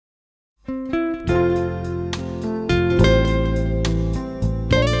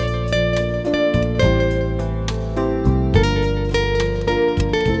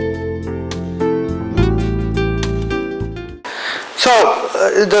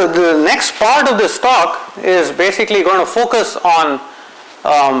the next part of this talk is basically going to focus on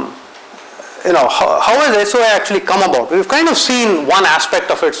how has SOA actually come about. We've kind of seen one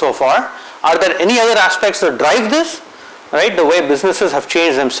aspect of it so far. Are there any other aspects that drive this? Right, the way businesses have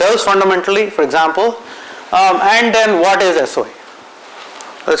changed themselves fundamentally, for example, and then what is SOA?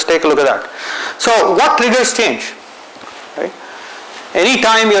 Let's take a look at that. So what triggers change? Right?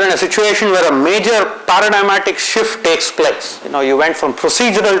 Anytime you're in a situation where a major paradigmatic shift takes place, you went from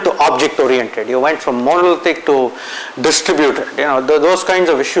procedural to object oriented, you went from monolithic to distributed, those kinds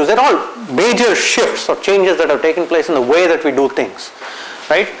of issues, they're all major shifts or changes that have taken place in the way that we do things,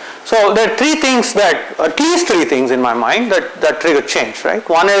 right? So there are at least three things in my mind that trigger change, right?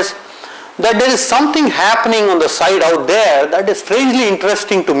 One is that there is something happening on the side out there that is strangely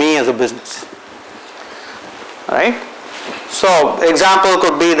interesting to me as a business, right? So example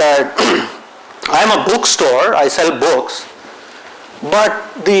could be that I'm a bookstore, I sell books,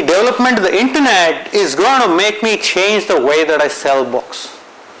 but the development of the internet is going to make me change the way that I sell books,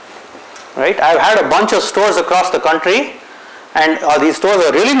 right? I've had a bunch of stores across the country, and these stores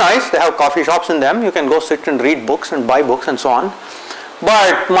are really nice. They have coffee shops in them. You can go sit and read books and buy books and so on.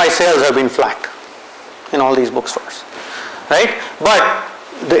 But my sales have been flat in all these bookstores, right? But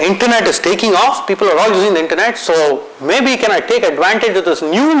the internet is taking off. People are all using the internet. So maybe can I take advantage of this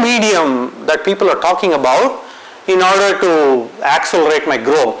new medium that people are talking about in order to accelerate my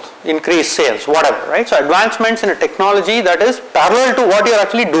growth, increase sales, whatever, right? So advancements in a technology that is parallel to what you're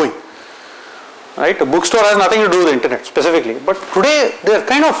actually doing. Right? A bookstore has nothing to do with the internet specifically, but today they're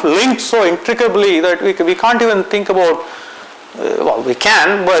kind of linked so intricately that we can't even think about, we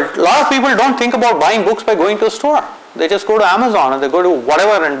can, but a lot of people don't think about buying books by going to a store. They just go to Amazon and they go to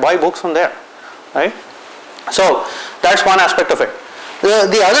whatever and buy books from there, right? So that's one aspect of it.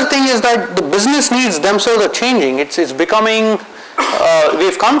 The other thing is that the business needs themselves are changing. It's becoming,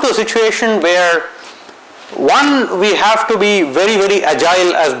 we've come to a situation where we have to be very, very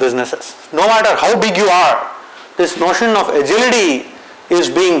agile as businesses. No matter how big you are, this notion of agility is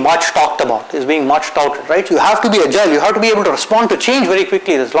being much talked about, is being much touted, right? You have to be agile, you have to be able to respond to change very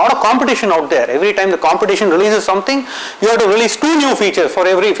quickly. There's a lot of competition out there. Every time the competition releases something, you have to release 2 new features for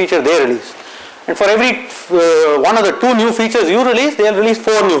every feature they release. And for every one of the 2 new features you release, they'll release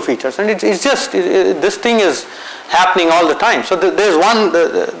 4 new features. And it's just, this thing is happening all the time. So there's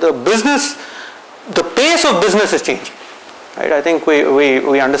the pace of business is changing, right? I think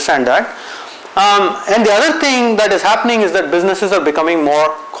we understand that. And the other thing that is happening is that businesses are becoming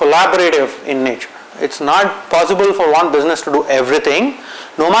more collaborative in nature. It's not possible for one business to do everything,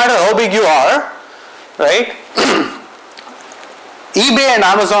 no matter how big you are, right? eBay and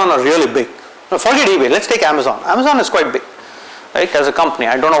Amazon are really big. Now forget eBay, let's take Amazon. Amazon is quite big, right, as a company.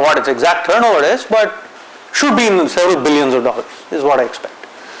 I don't know what its exact turnover is, but should be in several billions of dollars, is what I expect,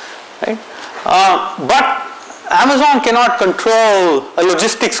 right? But Amazon cannot control a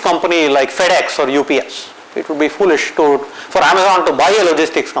logistics company like FedEx or UPS. It would be foolish for Amazon to buy a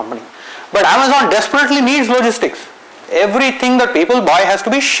logistics company. But Amazon desperately needs logistics. Everything that people buy has to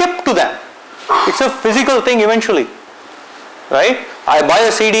be shipped to them. It's a physical thing eventually, right? I buy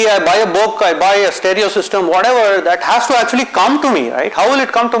a CD, I buy a book, I buy a stereo system, whatever, that has to actually come to me, right? How will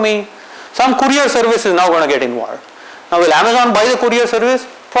it come to me? Some courier service is now going to get involved. Now will Amazon buy the courier service?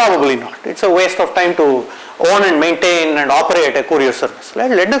 Probably not. It's a waste of time to own and maintain and operate a courier service.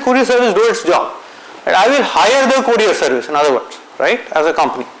 Let the courier service do its job. I will hire the courier service, in other words, right, as a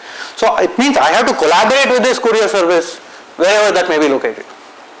company. So it means I have to collaborate with this courier service wherever that may be located,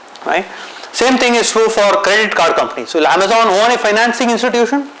 right? Same thing is true for credit card companies. Will Amazon own a financing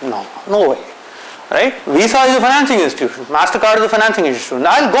institution? No way, right? Visa is a financing institution. MasterCard is a financing institution.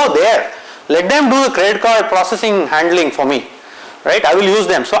 I'll go there. Let them do the credit card processing handling for me, right? I will use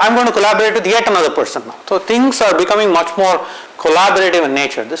them. So I'm going to collaborate with yet another person now. So things are becoming much more collaborative in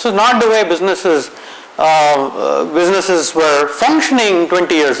nature. This is not the way businesses were functioning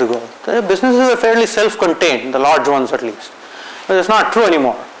 20 years ago. The businesses are fairly self-contained, the large ones at least. But it's not true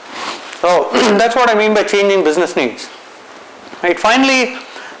anymore. So that's what I mean by changing business needs. Right? Finally,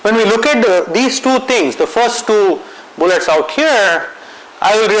 when we look at these 2 things, the first 2 bullets out here,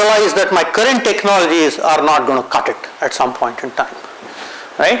 I will realize that my current technologies are not going to cut it at some point in time.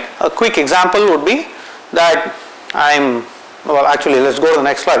 Right? A quick example would be that actually let's go to the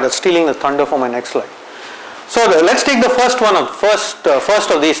next slide. That's stealing the thunder for my next slide. So let's take the first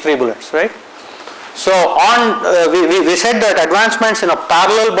of these 3 bullets, right? So we said that advancements in a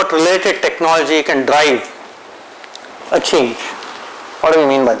parallel but related technology can drive a change. What do we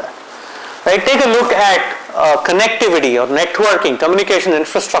mean by that? Right? Take a look at connectivity or networking, communication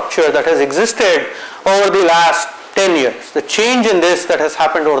infrastructure that has existed over the last 10 years, the change in this that has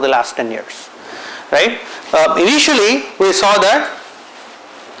happened over the last 10 years, right? Initially, we saw that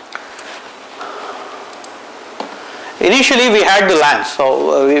initially we had the LANs,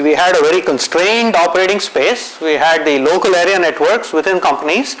 so we had a very constrained operating space. We had the local area networks within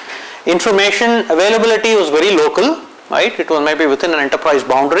companies. Information availability was very local, right? It was maybe within an enterprise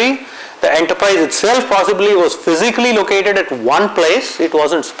boundary. The enterprise itself possibly was physically located at one place. It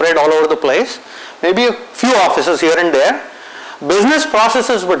wasn't spread all over the place. Maybe a few offices here and there. Business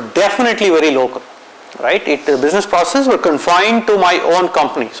processes were definitely very local, right? The business processes were confined to my own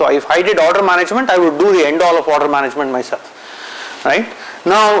company. So if I did order management, I would do the end all of order management myself, right?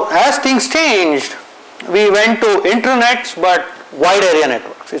 Now, as things changed, we went to intranets but wide area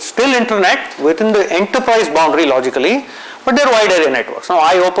networks. It's still internet within the enterprise boundary logically, but they're wide area networks. Now,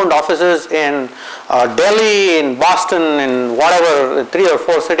 I opened offices in Delhi, in Boston, in whatever, 3 or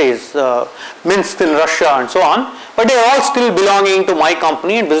 4 cities, Minsk in Russia and so on, but they're all still belonging to my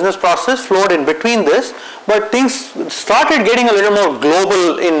company, and business process flowed in between this, but things started getting a little more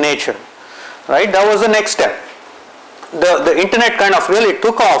global in nature, right? That was the next step. The internet kind of really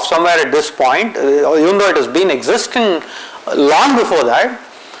took off somewhere at this point, even though it has been existing long before that.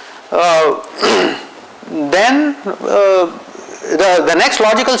 Then the next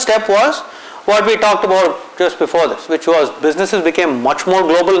logical step was what we talked about just before this, which was businesses became much more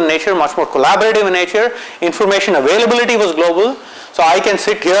global in nature, much more collaborative in nature. Information availability was global. So I can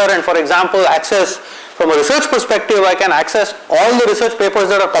sit here and, for example, access, from a research perspective, I can access all the research papers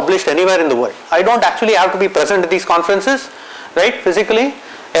that are published anywhere in the world. I don't actually have to be present at these conferences, right, physically.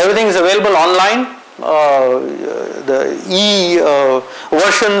 Everything is available online. The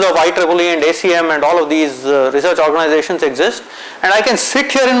versions of IEEE and ACM and all of these research organizations exist, and I can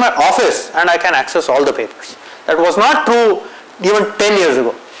sit here in my office and I can access all the papers. That was not true even 10 years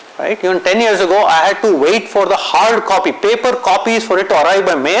ago, right? Even 10 years ago, I had to wait for the hard copy, paper copies for it to arrive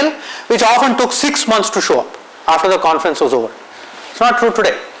by mail, which often took 6 months to show up after the conference was over. It's not true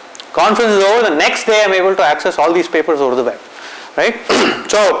today. Conference is over, the next day I'm able to access all these papers over the web, right?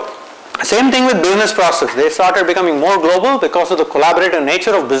 So, same thing with business process. They started becoming more global because of the collaborative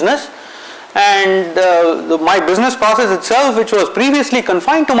nature of business, and my business process itself, which was previously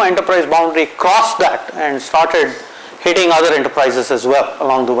confined to my enterprise boundary, crossed that and started hitting other enterprises as well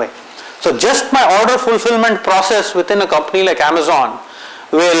along the way. So just my order fulfillment process within a company like Amazon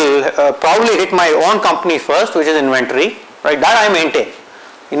will probably hit my own company first, which is inventory, right? That I maintain.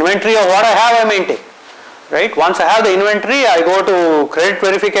 Inventory of what I have, I maintain, right? Once I have the inventory, I go to credit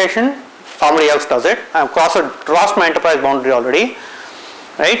verification. Somebody else does it. I've crossed my enterprise boundary already,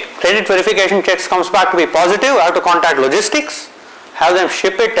 right? Credit verification checks comes back to be positive. I have to contact logistics, have them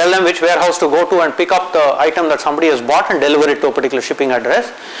ship it, tell them which warehouse to go to and pick up the item that somebody has bought and deliver it to a particular shipping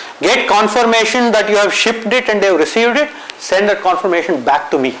address. Get confirmation that you have shipped it and they have received it, send that confirmation back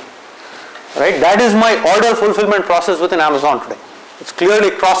to me, right? That is my order fulfillment process within Amazon today. It's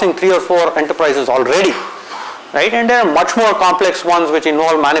clearly crossing 3 or 4 enterprises already, right? And there are much more complex ones which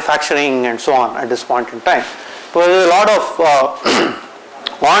involve manufacturing and so on at this point in time. So there is a lot of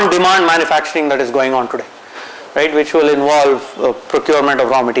on-demand manufacturing that is going on today, right, which will involve procurement of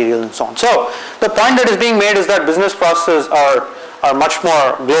raw materials and so on. So the point that is being made is that business processes are much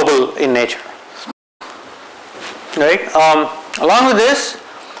more global in nature, right? Along with this,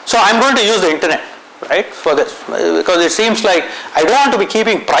 so I'm going to use the internet, right, for this, because it seems like I don't want to be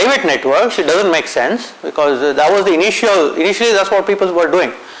keeping private networks. It doesn't make sense, because that was the initially that's what people were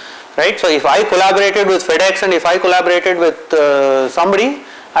doing, right? So if I collaborated with FedEx and if I collaborated with somebody,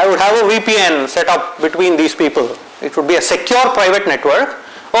 I would have a VPN set up between these people. It would be a secure private network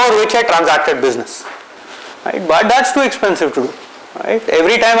over which I transacted business, right? But that's too expensive to do, right?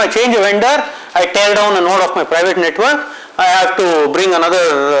 Every time I change a vendor, I tear down a node of my private network. I have to bring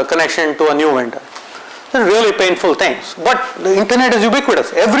another connection to a new vendor. They're really painful things. But the internet is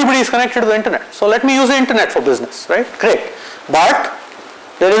ubiquitous. Everybody is connected to the internet. So let me use the internet for business, right? Great. But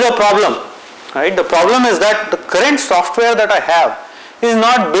there is a problem, right? The problem is that the current software that I have is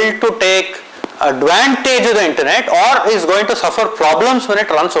not built to take advantage of the internet, or is going to suffer problems when it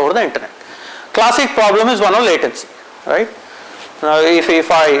runs over the internet. Classic problem is one of latency, right? Now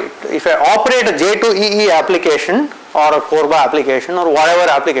if I operate a J2EE application or a Corba application or whatever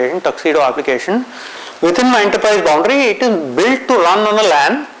application, Tuxedo application, within my enterprise boundary, it is built to run on a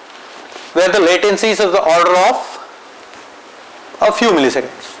LAN where the latency is of the order of a few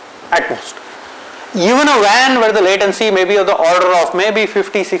milliseconds at most. Even a WAN where the latency may be of the order of maybe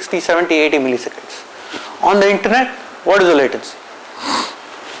 50, 60, 70, 80 milliseconds. On the internet, what is the latency?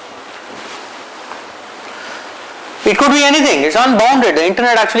 It could be anything. It's unbounded. The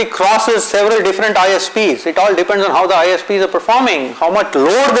internet actually crosses several different ISPs. It all depends on how the ISPs are performing, how much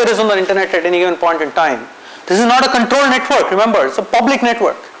load there is on the internet at any given point in time. This is not a controlled network, remember, it's a public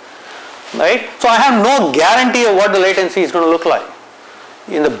network, right? So I have no guarantee of what the latency is going to look like.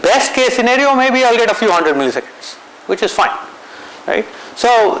 In the best case scenario, maybe I'll get a few hundred milliseconds, which is fine, right?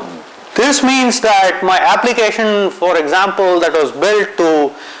 So this means that my application, for example, that was built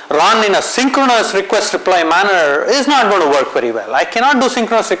to run in a synchronous request reply manner is not going to work very well. I cannot do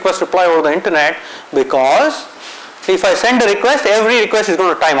synchronous request reply over the internet because if I send a request, every request is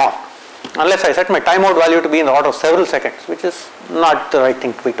going to time out. Unless I set my timeout value to be in the order of several seconds, which is not the right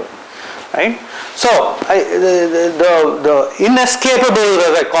thing to be doing, right? So the inescapables,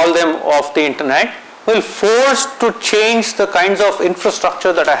 as I call them, of the internet will force to change the kinds of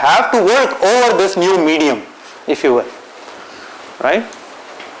infrastructure that I have to work over this new medium, if you will, right?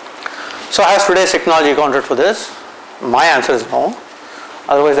 So has today's technology accounted for this? My answer is no.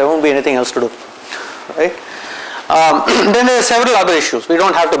 Otherwise there won't be anything else to do, right? Then there are several other issues. We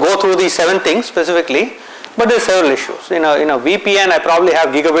don't have to go through these 7 things specifically, but there are several issues. In a VPN, I probably have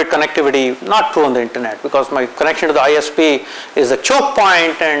gigabit connectivity, not true on the internet, because my connection to the ISP is a choke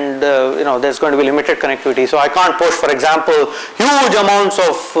point, and there's going to be limited connectivity. So I can't push, for example, huge amounts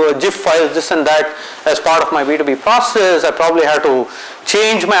of GIF files, this and that, as part of my B2B process. I probably have to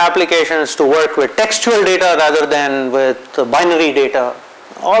change my applications to work with textual data rather than with binary data.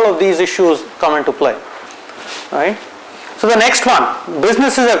 All of these issues come into play. Right? So the next one,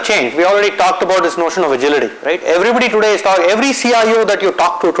 businesses have changed. We already talked about this notion of agility, right? Everybody today is talking, every CIO that you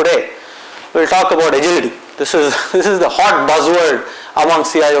talk to today will talk about agility. This is the hot buzzword among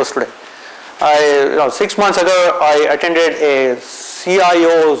CIOs today. 6 months ago, I attended a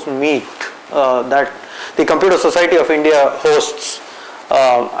CIO's meet that the Computer Society of India hosts.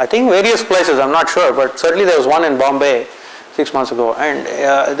 I think various places, I'm not sure, but certainly there was one in Bombay 6 months ago, and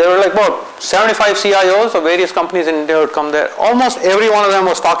there were like about 75 CIOs of various companies in India would come there. Almost every one of them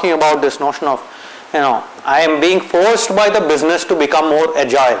was talking about this notion of, I am being forced by the business to become more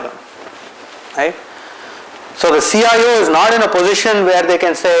agile, right? So the CIO is not in a position where they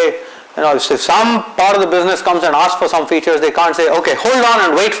can say, if some part of the business comes and asks for some features, they can't say, okay, hold on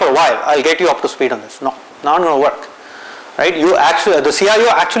and wait for a while, I'll get you up to speed on this. No, not going to work, right? The CIO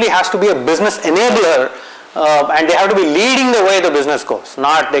actually has to be a business enabler. And they have to be leading the way the business goes,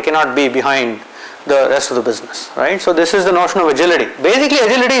 they cannot be behind the rest of the business, right? So this is the notion of agility. Basically,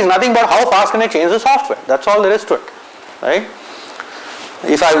 agility is nothing but how fast can I change the software. That's all there is to it, right?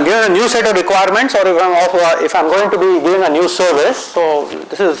 If I'm given a new set of requirements, or if I'm going to be giving a new service, so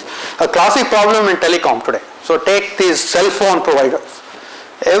this is a classic problem in telecom today. So take these cell phone providers.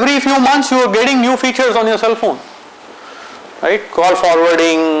 Every few months you are getting new features on your cell phone. Right, call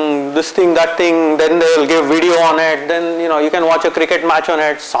forwarding, this thing, that thing, then they will give video on it, then you can watch a cricket match on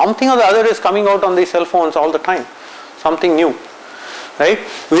it. Something or the other is coming out on these cell phones all the time, something new, right?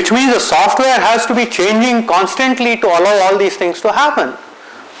 Which means the software has to be changing constantly to allow all these things to happen.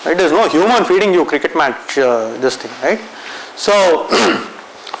 Right? There's no human feeding you cricket match, this thing, right? So,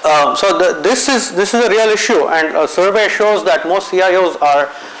 this is a real issue, and a survey shows that most CIOs are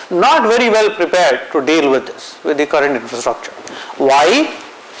not very well prepared to deal with this, with the current infrastructure. Why?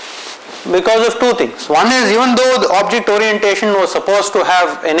 Because of 2 things. One is, even though the object orientation was supposed to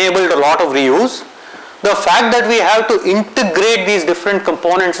have enabled a lot of reuse, the fact that we have to integrate these different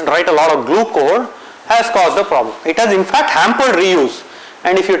components and write a lot of glue code has caused a problem. It has in fact hampered reuse.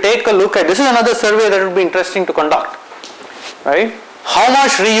 And if you take a look at, this is another survey that would be interesting to conduct, right? How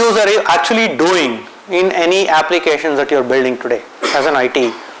much reuse are you actually doing in any applications that you're building today as an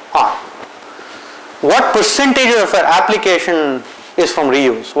IT arm? What percentage of your application is from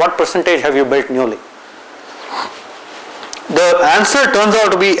reuse? What percentage have you built newly? The answer turns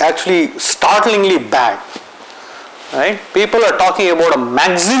out to be actually startlingly bad, right? People are talking about a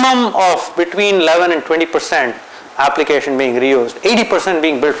maximum of between 11 and 20% application being reused, 80%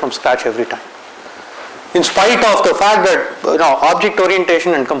 being built from scratch every time. In spite of the fact that object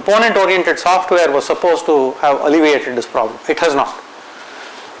orientation and component oriented software was supposed to have alleviated this problem, it has not.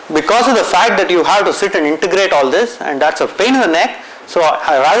 Because of the fact that you have to sit and integrate all this, and that's a pain in the neck, so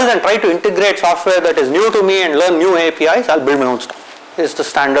rather than try to integrate software that is new to me and learn new APIs, I'll build my own stuff. It's the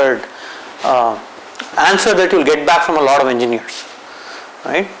standard answer that you'll get back from a lot of engineers,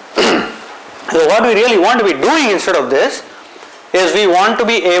 right? So what we really want to be doing instead of this is we want to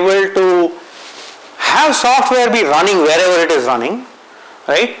be able to have software be running wherever it is running,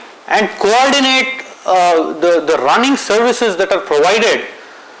 right? And coordinate the running services that are provided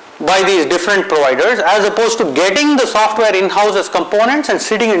by these different providers, as opposed to getting the software in-house as components and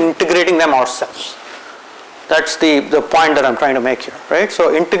sitting and integrating them ourselves. That's the point that I'm trying to make here, right?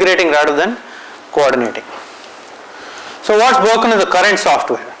 So integrating rather than coordinating. So what's broken in the current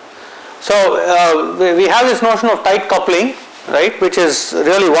software? So we have this notion of tight coupling, right, which is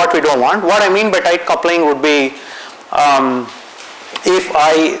really what we don't want. What I mean by tight coupling would be if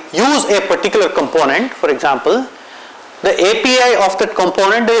I use a particular component, for example, the API of that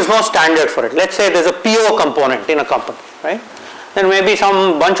component, there is no standard for it. Let's say there's a PO component in a company, right? Then maybe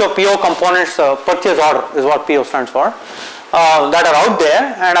some bunch of PO components, purchase order is what PO stands for, that are out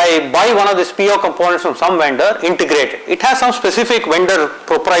there, and I buy one of these PO components from some vendor, integrate it. It has some specific vendor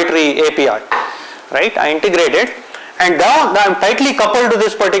proprietary API, right? I integrate it, and now I'm tightly coupled to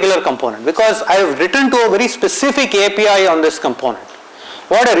this particular component because I have written to a very specific API on this component.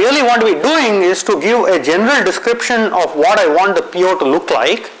 What I really want to be doing is to give a general description of what I want the PO to look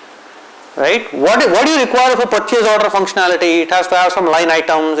like, right? What do you require for purchase order functionality? It has to have some line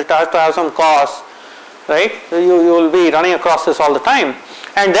items, it has to have some costs, right? You will be running across this all the time.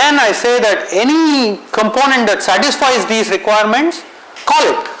 And then I say that any component that satisfies these requirements, call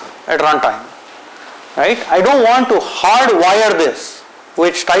it at runtime, right? I don't want to hardwire this,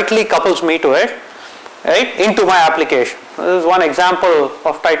 which tightly couples me to it, right, into my application. This is one example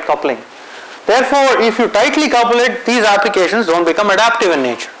of tight coupling. Therefore, if you tightly couple it, these applications don't become adaptive in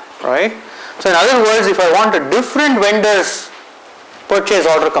nature, right? So in other words, if I want a different vendor's purchase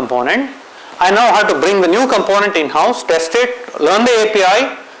order component, I now have to bring the new component in-house, test it, learn the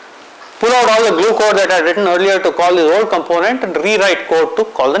API, pull out all the glue code that I had written earlier to call this old component and rewrite code to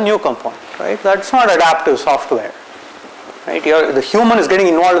call the new component, right? That's not adaptive software, right? The human is getting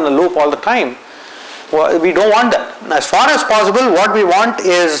involved in the loop all the time. Well, we don't want that. As far as possible, what we want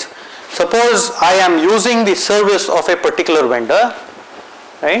is, suppose I am using the service of a particular vendor,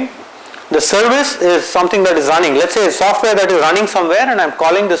 right? The service is something that is running. Let's say a software that is running somewhere and I'm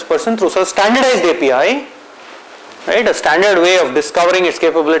calling this person through some standardized API, right? A standard way of discovering its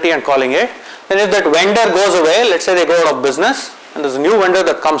capability and calling it. Then if that vendor goes away, let's say they go out of business and there's a new vendor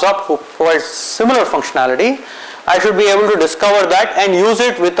that comes up who provides similar functionality, I should be able to discover that and use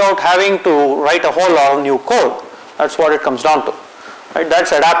it without having to write a whole lot of new code. That's what it comes down to, right?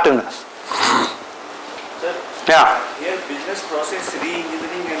 That's adaptiveness. Sir, yeah. Here business process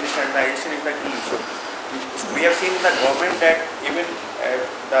re-engineering and standardization is the key issue. We have seen in the government that even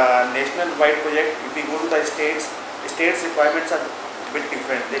the national-wide project, if we go to the states requirements are a bit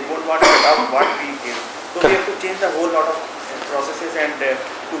different. They don't want to adopt what we give. So we have to change the whole lot of processes and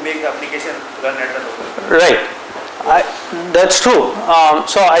to make the application run at the local. Right. That's true.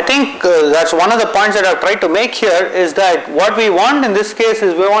 So I think that's one of the points that I've tried to make here is that what we want in this case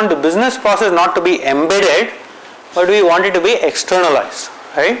is we want the business process not to be embedded, but we want it to be externalized,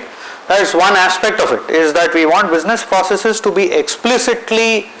 right? That is one aspect of it, is that we want business processes to be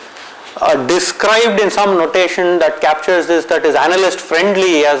explicitly described in some notation that captures this, that is analyst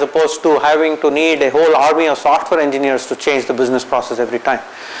friendly, as opposed to having to need a whole army of software engineers to change the business process every time.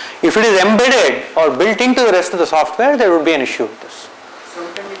 If it is embedded or built into the rest of the software, there would be an issue with this.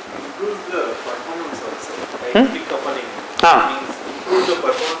 Sometimes it improves the performance also, like decoupling means improve the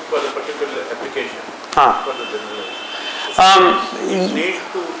performance for the particular application for the business. You need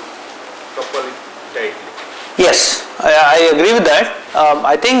to couple it tightly. Yes, I agree with that.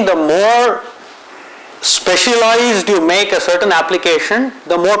 I think the more specialized you make a certain application,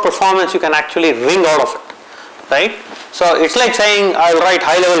 the more performance you can actually wring out of it, right? So it's like saying I'll write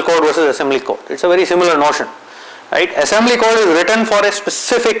high-level code versus assembly code. It's a very similar notion, right? Assembly code is written for a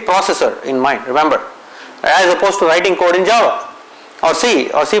specific processor in mind, remember, as opposed to writing code in Java or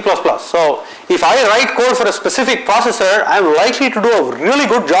C or C++. So if I write code for a specific processor, I'm likely to do a really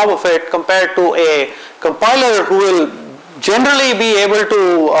good job of it compared to a compiler who will generally be able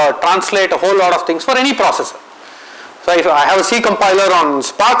to translate a whole lot of things for any processor. So if I have a C compiler on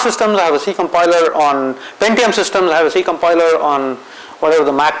Spark systems, I have a C compiler on Pentium systems, I have a C compiler on whatever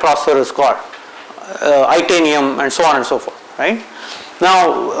the Mac processor is called, Itanium and so on and so forth, right?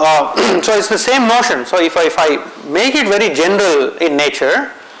 Now, so it's the same notion. So if I make it very general in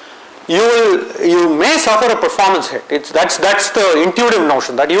nature, you may suffer a performance hit. That's the intuitive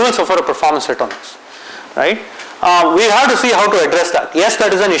notion, that you will suffer a performance hit on this, right? We have to see how to address that. Yes,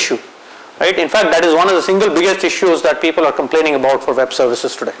 that is an issue. Right? In fact, that is one of the single biggest issues that people are complaining about for web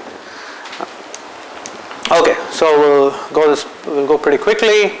services today. Okay, so we'll go pretty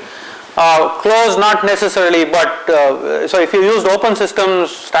quickly. Close, not necessarily, but so if you used open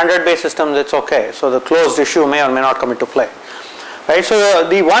systems, standard-based systems, it's okay. So the closed issue may or may not come into play. Right? So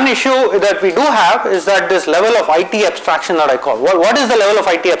the one issue that we do have is that this level of IT abstraction that I call. What is the level of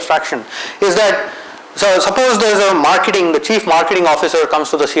IT abstraction? Is that So suppose there's a the chief marketing officer comes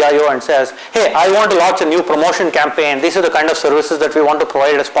to the CIO and says, hey, I want to launch a new promotion campaign. These are the kind of services that we want to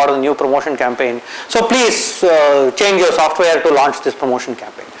provide as part of the new promotion campaign. So please change your software to launch this promotion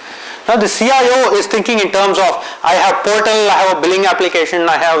campaign. Now the CIO is thinking in terms of, I have portal, I have a billing application,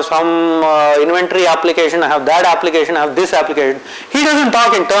 I have some inventory application, I have that application, I have this application. He doesn't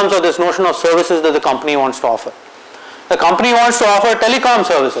talk in terms of this notion of services that the company wants to offer. The company wants to offer telecom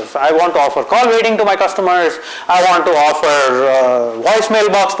services. I want to offer call waiting to my customers. I want to offer voicemail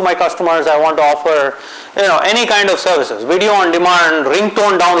box to my customers. I want to offer any kind of services, video on demand,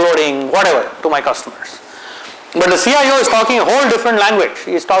 ringtone downloading, whatever to my customers. But the CIO is talking a whole different language.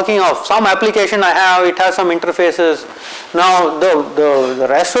 He is talking of some application I have, it has some interfaces. Now the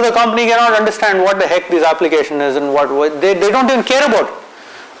rest of the company cannot understand what the heck this application is and what they don't even care about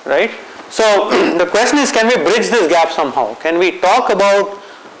it, right? So the question is, can we bridge this gap somehow? Can we talk about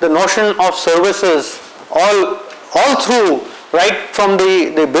the notion of services all through, right from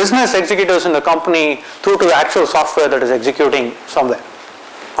the business executives in the company through to the actual software that is executing somewhere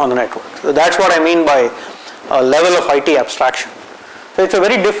on the network? So that's what I mean by a level of IT abstraction. So it's a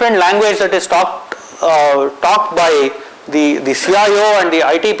very different language that is talked by the CIO and the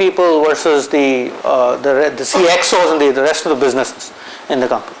IT people versus the CXOs and the rest of the businesses in the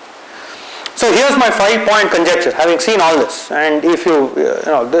company. So here's my 5-point conjecture, having seen all this, and if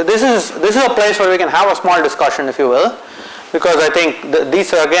this is a place where we can have a small discussion, if you will, because I think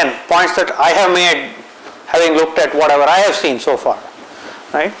these are again points that I have made, having looked at whatever I have seen so far,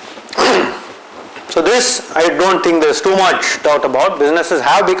 right? So this, I don't think there's too much doubt about. Businesses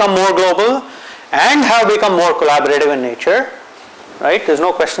have become more global and have become more collaborative in nature, right? There's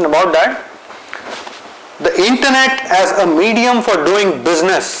no question about that. The internet as a medium for doing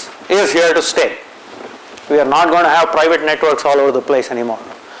business is here to stay. We are not going to have private networks all over the place anymore.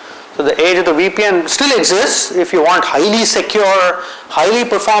 So the age of the VPN still exists. If you want highly secure, highly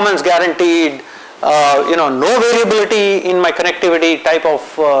performance guaranteed, no variability in my connectivity type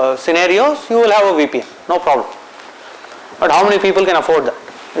of scenarios, you will have a VPN, no problem. But how many people can afford that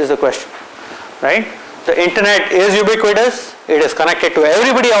is the question, right? The internet is ubiquitous. It is connected to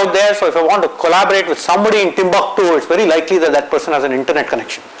everybody out there. So if I want to collaborate with somebody in Timbuktu, it's very likely that that person has an internet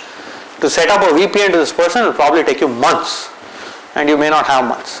connection. To set up a VPN to this person will probably take you months, and you may not have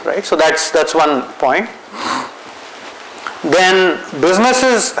months, right? So that's one point. Then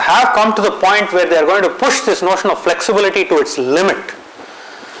businesses have come to the point where they are going to push this notion of flexibility to its limit,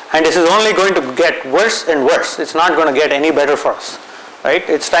 and this is only going to get worse and worse. It's not going to get any better for us, right?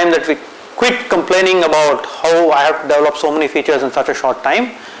 It's time that we quit complaining about how I have to develop so many features in such a short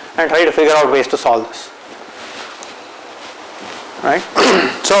time and try to figure out ways to solve this. Right?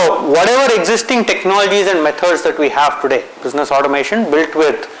 So whatever existing technologies and methods that we have today, business automation built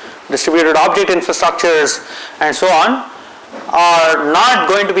with distributed object infrastructures and so on, are not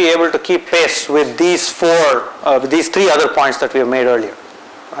going to be able to keep pace with these three other points that we have made earlier.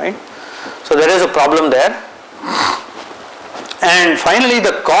 Right? So there is a problem there. And finally,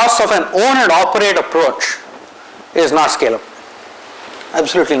 the cost of an own and operate approach is not scalable.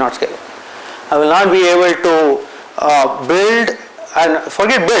 Absolutely not scalable. I will not be able to build, and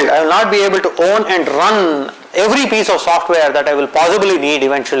forget build, I will not be able to own and run every piece of software that I will possibly need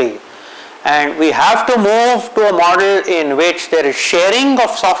eventually. And we have to move to a model in which there is sharing of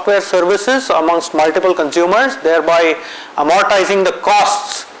software services amongst multiple consumers, thereby amortizing the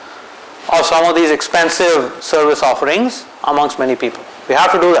costs of some of these expensive service offerings amongst many people. We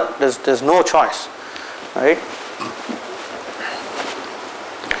have to do that. There's no choice, right?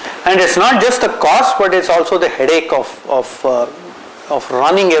 And it's not just the cost, but it's also the headache of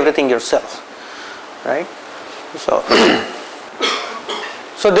running everything yourself, right?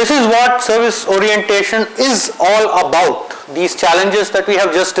 So this is what service orientation is all about. These challenges that we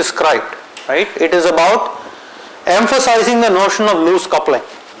have just described, right? It is about emphasizing the notion of loose coupling.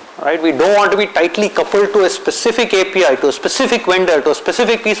 Right? We don't want to be tightly coupled to a specific API, to a specific vendor, to a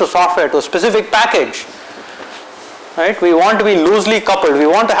specific piece of software, to a specific package. Right? We want to be loosely coupled. We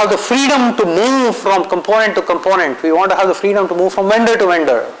want to have the freedom to move from component to component. We want to have the freedom to move from vendor to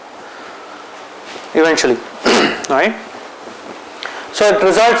vendor eventually. Right? So it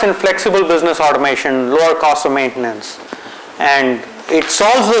results in flexible business automation, lower cost of maintenance, and it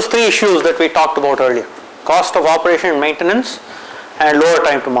solves those three issues that we talked about earlier: cost of operation and maintenance, and lower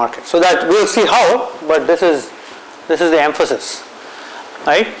time to market. So that we'll see how, but this is the emphasis,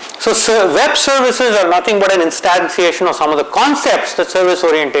 right? So web services are nothing but an instantiation of some of the concepts that service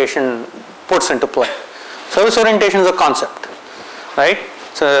orientation puts into play. Service orientation is a concept, right?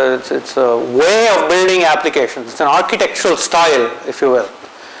 It's a way of building applications. It's an architectural style, if you will.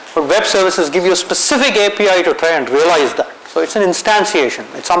 But web services give you a specific API to try and realize that. So it's an instantiation.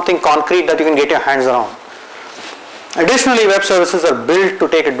 It's something concrete that you can get your hands around. Additionally, web services are built to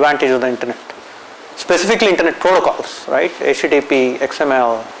take advantage of the internet, specifically internet protocols, right? HTTP,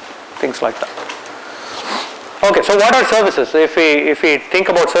 XML, things like that. Okay, so what are services? If we think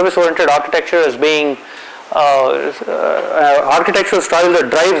about service-oriented architecture as being architectural style that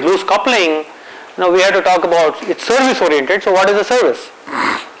drives loose coupling, now we have to talk about it's service-oriented. So what is a service?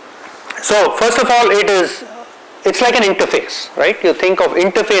 So first of all, it's like an interface, right? You think of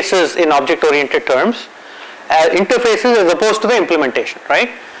interfaces in object-oriented terms, interfaces as opposed to the implementation,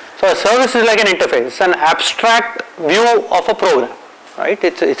 right? So a service is like an interface. It's an abstract view of a program, right?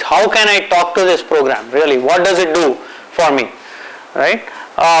 It's how can I talk to this program, really? What does it do for me, right?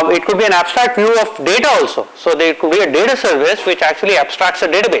 It could be an abstract view of data also. So there could be a data service which actually abstracts a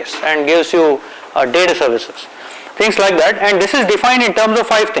database and gives you data services, things like that. And this is defined in terms of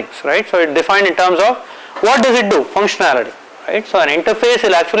 5 things, right? So it's defined in terms of what does it do, functionality, right? So an interface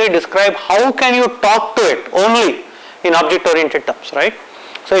will actually describe how can you talk to it only in object-oriented terms, right?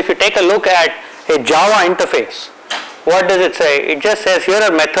 So if you take a look at a Java interface, what does it say? It just says here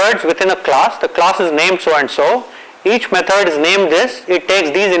are methods within a class. The class is named so and so. Each method is named this. It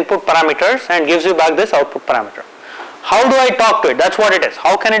takes these input parameters and gives you back this output parameter. How do I talk to it? That's what it is.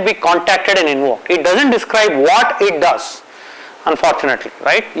 How can it be contacted and invoked? It doesn't describe what it does, unfortunately,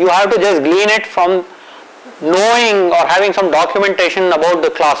 right? You have to just glean it from knowing or having some documentation about the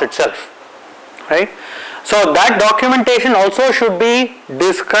class itself, right? So that documentation also should be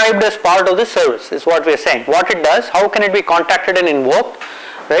described as part of the service, is what we are saying. What it does, how can it be contacted and invoked,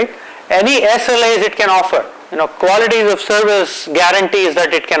 right? Any SLAs it can offer, qualities of service guarantees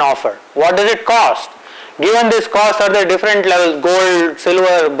that it can offer. What does it cost? Given this cost, are there different levels, gold,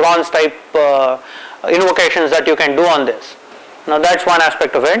 silver, bronze type invocations that you can do on this? Now that's one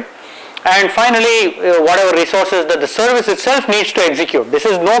aspect of it. And finally, whatever resources that the service itself needs to execute. This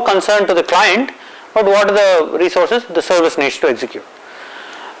is no concern to the client, but what are the resources the service needs to execute.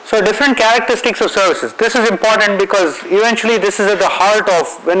 So different characteristics of services. This is important because eventually this is at the heart of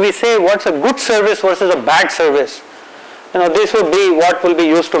when we say what's a good service versus a bad service. This would be what will be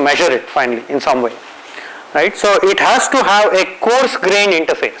used to measure it finally in some way, right? So it has to have a coarse-grained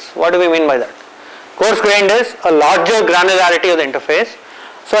interface. What do we mean by that? Coarse-grained is a larger granularity of the interface.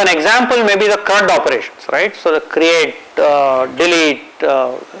 So an example may be the CRUD operations, right? So the create, delete,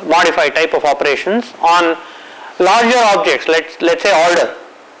 modify type of operations on larger objects. Let's say order.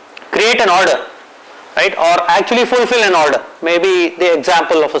 Create an order, right? Or actually fulfill an order. Maybe the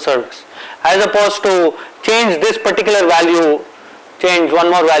example of a service. As opposed to change this particular value, change one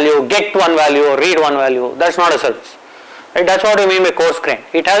more value, get one value or read one value. That's not a service, right? That's what we mean by coarse-grained.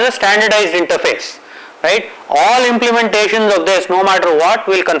 It has a standardized interface. Right? All implementations of this, no matter what,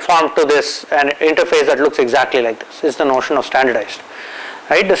 will conform to this an interface that looks exactly like this. Is the notion of standardized.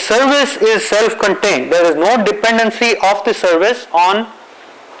 Right? The service is self-contained. There is no dependency of the service on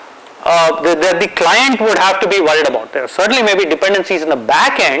the client would have to be worried about. There certainly may be dependencies in the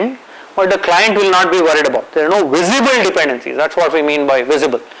back end, but the client will not be worried about. There are no visible dependencies. That's what we mean by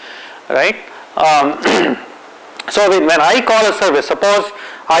visible. Right? So when I call a service, suppose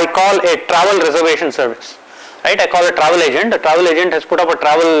I call a travel reservation service, right? I call a travel agent. The travel agent has put up a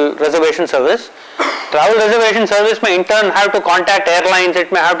travel reservation service. Travel reservation service may in turn have to contact airlines.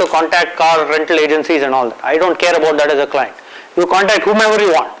 It may have to contact car rental agencies and all that. I don't care about that as a client. You contact whomever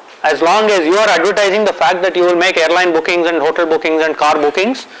you want. As long as you are advertising the fact that you will make airline bookings and hotel bookings and car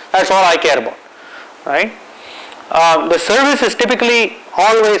bookings, that's all I care about, right? The service is typically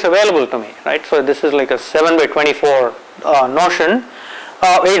always available to me, right? So this is like a 7/24 notion.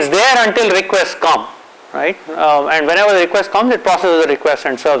 It's there until requests come, right? And whenever the request comes, it processes the request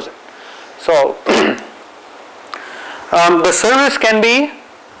and serves it. So the service can be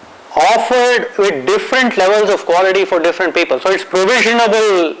offered with different levels of quality for different people. So it's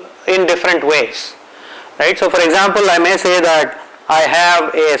provisionable in different ways, right? So for example, I may say that I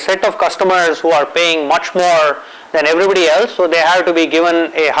have a set of customers who are paying much more than everybody else, so they have to be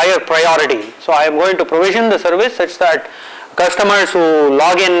given a higher priority. So I am going to provision the service such that customers who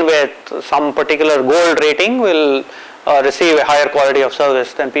log in with some particular gold rating will receive a higher quality of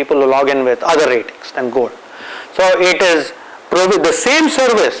service than people who log in with other ratings than gold. So it is the same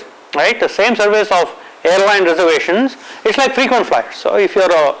service, right? The same service of airline reservations. It's like frequent flyers. So if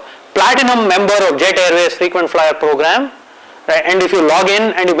you're a platinum member of Jet Airways frequent flyer program, right, and if you log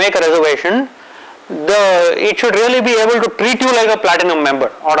in and you make a reservation, it should really be able to treat you like a platinum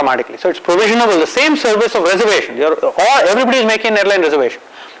member automatically. So it's provisionable, the same service of reservation. Everybody is making an airline reservation.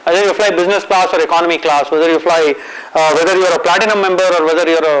 Whether you fly business class or economy class, whether you fly, whether you're a platinum member or whether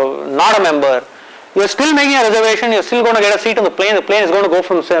you're not a member, you're still making a reservation, you're still going to get a seat on the plane is going to go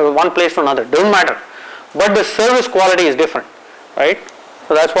from say, one place to another, doesn't matter. But the service quality is different, right?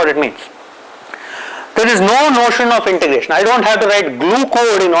 So that's what it means. There is no notion of integration. I don't have to write glue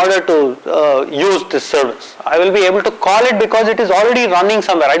code in order to use this service. I will be able to call it because it is already running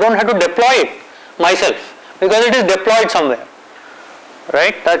somewhere. I don't have to deploy it myself because it is deployed somewhere,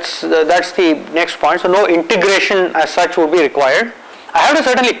 right? That's the next point. So no integration as such would be required. I have to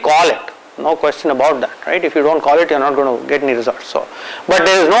certainly call it. No question about that, right? If you don't call it, you're not going to get any results. So, but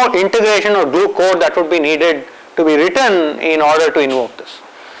there is no integration or glue code that would be needed to be written in order to invoke this.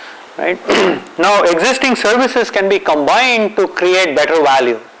 Right? Now existing services can be combined to create better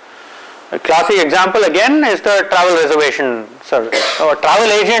value. A classic example again is the travel reservation service. So a travel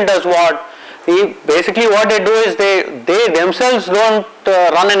agent does what? Basically what they do is they themselves don't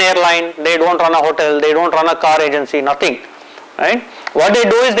run an airline, they don't run a hotel, they don't run a car agency, nothing. Right? What they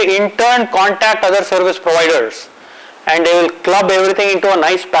do is they in turn contact other service providers and they will club everything into a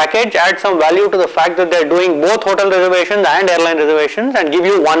nice package, add some value to the fact that they are doing both hotel reservations and airline reservations and give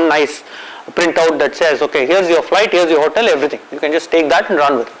you one nice printout that says, okay, here's your flight, here's your hotel, everything. You can just take that and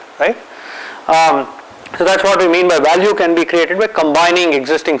run with it, right? So that's what we mean by value can be created by combining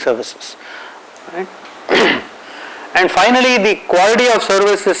existing services, right? And finally, the quality of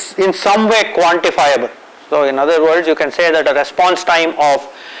service is in some way quantifiable. So in other words, you can say that a response time of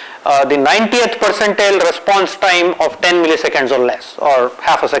the 90th percentile response time of 10 milliseconds or less, or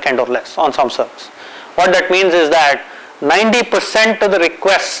half a second or less on some service. What that means is that 90% of the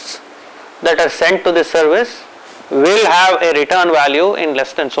requests that are sent to this service will have a return value in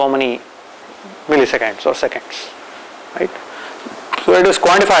less than so many milliseconds or seconds, right? So it is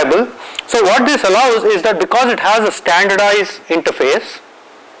quantifiable. So what this allows is that because it has a standardized interface,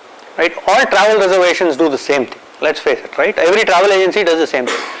 right, all travel reservations do the same thing. Let's face it, right? Every travel agency does the same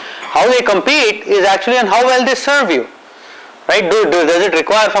thing. How they compete is actually on how well they serve you, right? Does it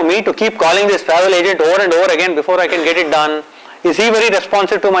require for me to keep calling this travel agent over and over again before I can get it done? Is he very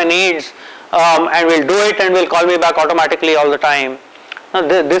responsive to my needs and will do it and will call me back automatically all the time? Now,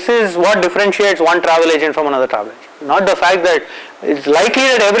 this is what differentiates one travel agent from another travel agent. Not the fact that it's likely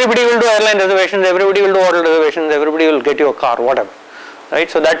that everybody will do airline reservations, everybody will do hotel reservations, everybody will get you a car, whatever, right?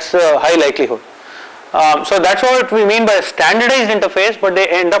 So that's a high likelihood. So that's what we mean by a standardized interface, but they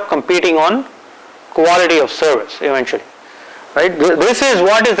end up competing on quality of service eventually, right? This is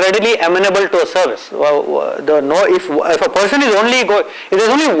what is readily amenable to a service. If a person is if there's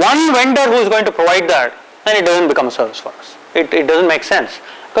only one vendor who is going to provide that, then it doesn't become a service for us. It doesn't make sense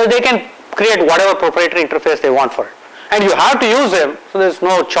because they can create whatever proprietary interface they want for it, and you have to use them. So there's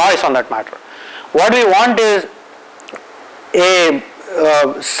no choice on that matter. What we want is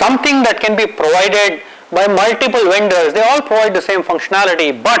something that can be provided by multiple vendors. They all provide the same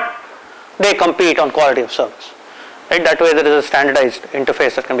functionality, but they compete on quality of service, right? That way there is a standardized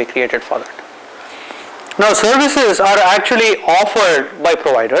interface that can be created for that. Now services are actually offered by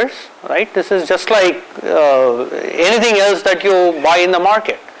providers, right? This is just like anything else that you buy in the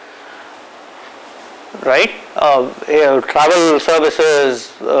market, right? Travel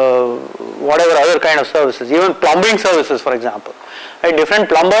services, whatever other kind of services, even plumbing services, for example. Right? Different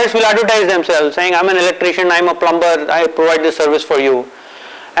plumbers will advertise themselves saying, I'm an electrician, I'm a plumber, I provide this service for you.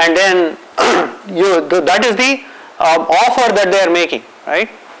 And then that is the offer that they are making, right?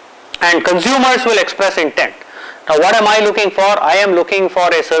 And consumers will express intent. Now what am I looking for? I am looking for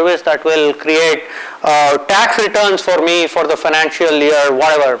a service that will create tax returns for me for the financial year,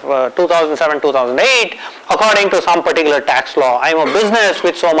 whatever, 2007, 2008, according to some particular tax law. I am a business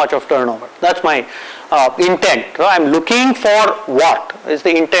with so much of turnover. That's my intent. So I'm looking for what is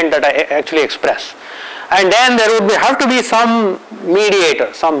the intent that I actually express. And then there would have to be some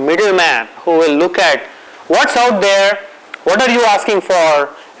mediator, some middleman who will look at what's out there, what are you asking for,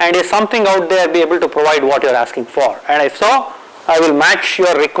 and is something out there be able to provide what you're asking for. And if so, I will match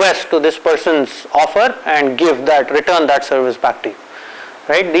your request to this person's offer and return that service back to you.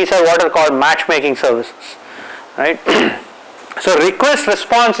 Right? These are what are called matchmaking services. Right? So request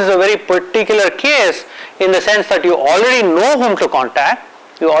response is a very particular case in the sense that you already know whom to contact,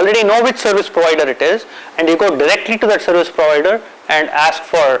 you already know which service provider it is, and you go directly to that service provider and ask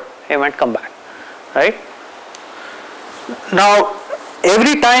for him and come back. Right? Now,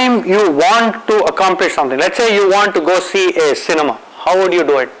 every time you want to accomplish something, let's say you want to go see a cinema, how would you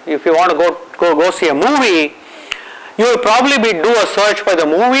do it? If you want to go see a movie, you will probably do a search by the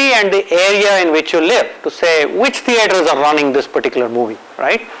movie and the area in which you live to say which theaters are running this particular movie,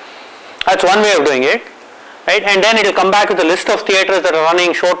 right? That's one way of doing it. right? And then it will come back with a list of theatres that are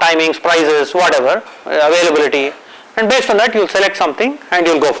running, show timings, prices, whatever, availability, and based on that you will select something and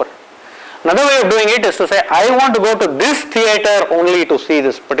you will go for it. Another way of doing it is to say, I want to go to this theatre only to see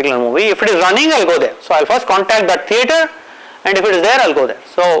this particular movie. If it is running, I will go there. So I will first contact that theatre, and if it is there, I will go there.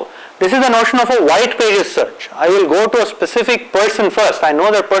 So this is the notion of a white pages search. I will go to a specific person first. I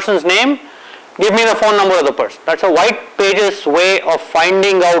know that person's name, give me the phone number of the person. That's a white pages way of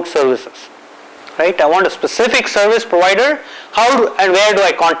finding out services. Right? I want a specific service provider. And where do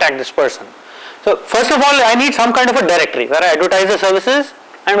I contact this person? So first of all, I need some kind of a directory where I advertise the services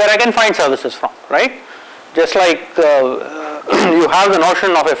and where I can find services from, right? Just like you have the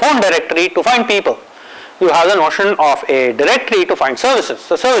notion of a phone directory to find people, you have the notion of a directory to find services,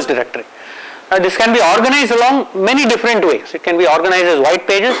 the service directory. This can be organized along many different ways. It can be organized as white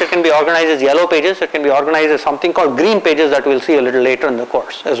pages, it can be organized as yellow pages, it can be organized as something called green pages that we'll see a little later in the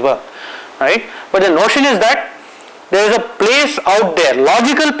course as well, right? But the notion is that there is a place out there,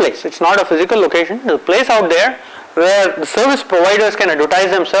 logical place, it's not a physical location, there's a place out there where the service providers can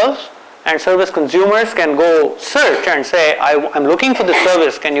advertise themselves and service consumers can go search and say, I'm looking for this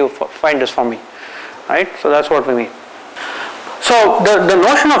service, can you find this for me, right? So that's what we mean. So the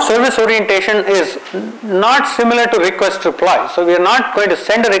notion of service orientation is not similar to request reply. So we are not going to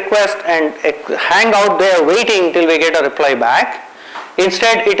send a request and hang out there waiting till we get a reply back.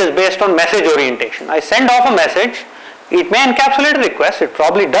 Instead, it is based on message orientation. I send off a message, it may encapsulate a request, it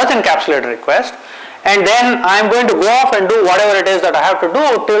probably does encapsulate a request, and then I am going to go off and do whatever it is that I have to do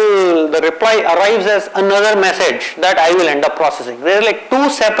till the reply arrives as another message that I will end up processing. There are like two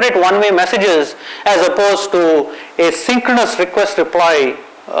separate one-way messages as opposed to a synchronous request reply,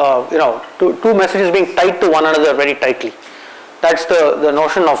 two messages being tied to one another very tightly. That's the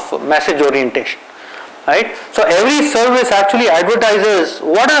notion of message orientation, right? So every service actually advertises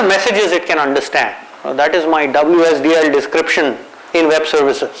what are the messages it can understand. That is my WSDL description in web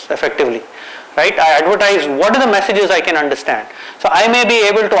services effectively. Right? I advertise what are the messages I can understand. So I may be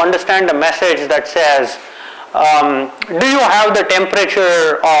able to understand a message that says, do you have the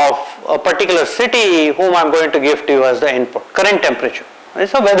temperature of a particular city whom I'm going to give to you as the input, current temperature.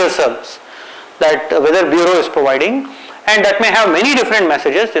 It's a weather service that the Weather Bureau is providing, and that may have many different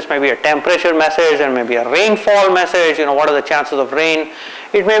messages. This may be a temperature message, and maybe a rainfall message, what are the chances of rain.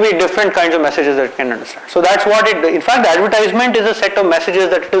 It may be different kinds of messages that it can understand. So that's what in fact the advertisement is a set of messages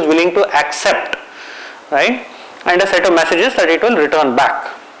that it is willing to accept, right? And a set of messages that it will return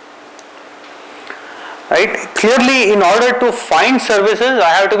back. Right? Clearly, in order to find services, I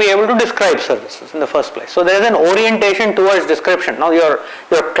have to be able to describe services in the first place. So there is an orientation towards description. Now your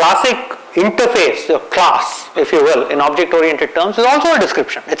classic interface, your class, if you will, in object-oriented terms is also a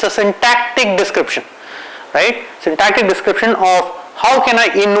description. It's a syntactic description, right? Syntactic description of how can I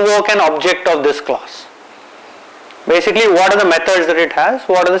invoke an object of this class. Basically, what are the methods that it has,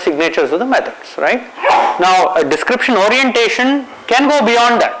 what are the signatures of the methods, right? Now, a description orientation can go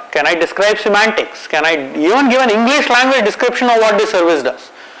beyond that. Can I describe semantics? Can I even give an English language description of what this service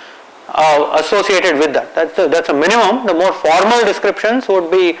does associated with that? That's a minimum. The more formal descriptions would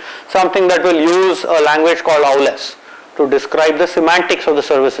be something that will use a language called OWLS to describe the semantics of the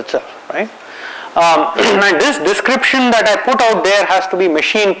service itself, right? And this description that I put out there has to be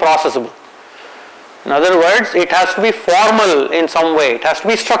machine processable. In other words, it has to be formal in some way, it has to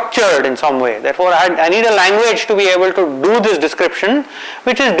be structured in some way. Therefore, I need a language to be able to do this description,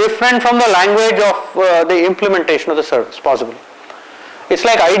 which is different from the language of the implementation of the service, possibly. It's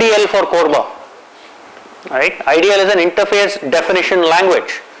like IDL for Corba, right? IDL is an interface definition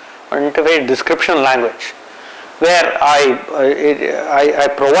language, or interface description language, where I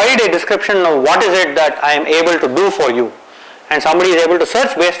provide a description of what is it that I am able to do for you, and somebody is able to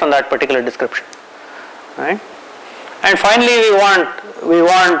search based on that particular description. Right? And finally, we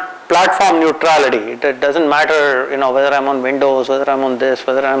want platform neutrality. It doesn't matter, whether I'm on Windows, whether I'm on this,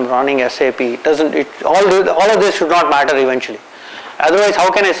 whether I'm running SAP. All of this should not matter eventually. Otherwise,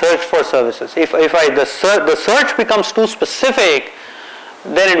 how can I search for services? If the search becomes too specific,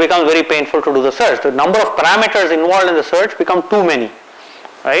 then it becomes very painful to do the search. The number of parameters involved in the search become too many,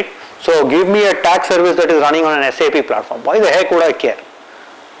 right? So give me a tax service that is running on an SAP platform. Why the heck would I care?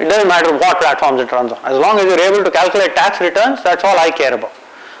 It doesn't matter what platforms it runs on. As long as you're able to calculate tax returns, that's all I care about,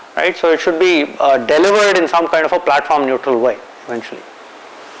 right? So it should be delivered in some kind of a platform neutral way eventually.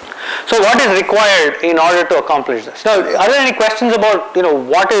 So what is required in order to accomplish this? Now, are there any questions about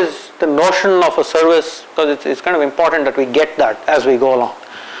what is the notion of a service? Because it's kind of important that we get that as we go along,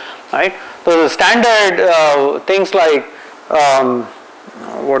 right? So the standard things like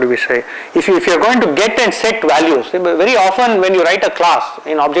what do we say? If you're going to get and set values, very often when you write a class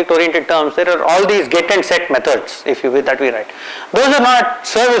in object-oriented terms, there are all these get and set methods. That we write, those are not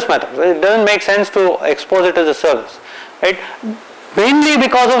service methods. It doesn't make sense to expose it as a service, right? Mainly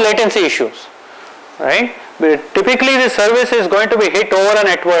because of latency issues, right? But typically, the service is going to be hit over a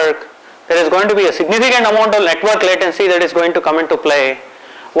network. There is going to be a significant amount of network latency that is going to come into play.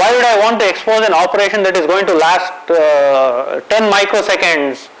 Why would I want to expose an operation that is going to last 10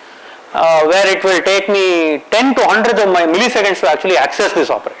 microseconds where it will take me 10 to hundreds of milliseconds to actually access this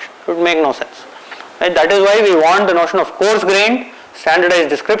operation? It would make no sense. Right? That is why we want the notion of coarse-grained standardized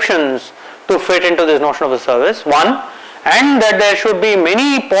descriptions to fit into this notion of a service, one, and that there should be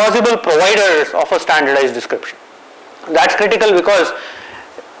many possible providers of a standardized description. That's critical because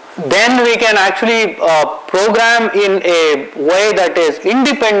then we can actually program in a way that is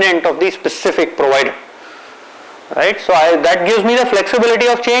independent of the specific provider, right? So that gives me the flexibility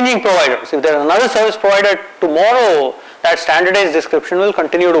of changing providers. If there is another service provider tomorrow, that standardized description will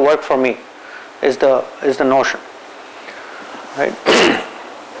continue to work for me, is the notion, right?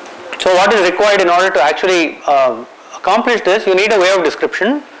 So what is required in order to actually accomplish this? You need a way of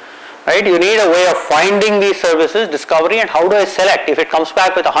description. Right? You need a way of finding these services, discovery, and how do I select? If it comes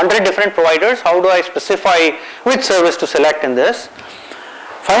back with 100 different providers, how do I specify which service to select in this?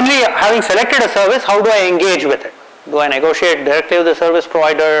 Finally, having selected a service, how do I engage with it? Do I negotiate directly with the service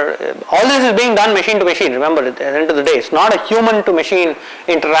provider? All this is being done machine to machine. Remember, at the end of the day, it's not a human to machine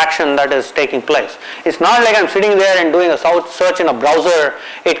interaction that is taking place. It's not like I'm sitting there and doing a search in a browser.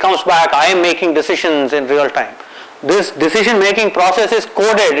 It comes back, I am making decisions in real time. This decision-making process is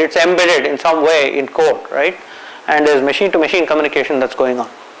coded, it's embedded in some way in code, right? And there's machine-to-machine communication that's going on.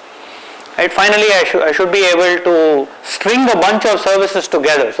 Right? Finally, I should be able to string a bunch of services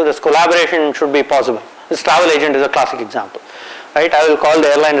together, so this collaboration should be possible. This travel agent is a classic example, right? I will call the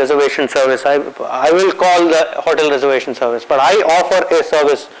airline reservation service, I will call the hotel reservation service, but I offer a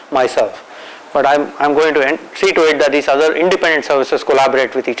service myself. But I'm going to see to it that these other independent services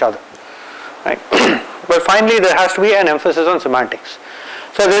collaborate with each other, right? But finally, there has to be an emphasis on semantics.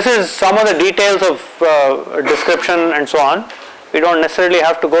 So this is some of the details of description and so on. We don't necessarily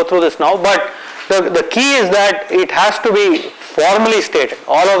have to go through this now, but the key is that it has to be formally stated.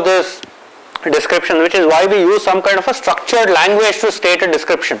 All of this description, which is why we use some kind of a structured language to state a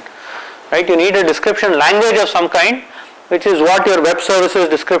description. Right? You need a description language of some kind, which is what your web services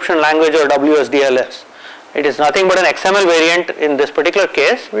description language or WSDL is. It is nothing but an XML variant in this particular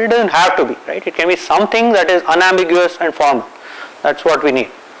case, but it doesn't have to be, right? It can be something that is unambiguous and formal. That's what we need,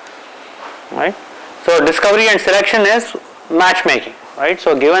 right? So discovery and selection is matchmaking, right?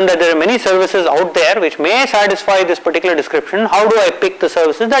 So given that there are many services out there which may satisfy this particular description, how do I pick the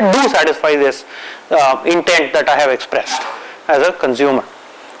services that do satisfy this intent that I have expressed as a consumer,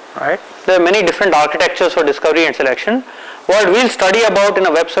 right? There are many different architectures for discovery and selection. What we'll study about in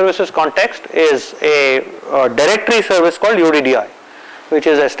a web services context is a directory service called UDDI, which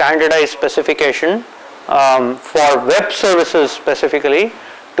is a standardized specification for web services specifically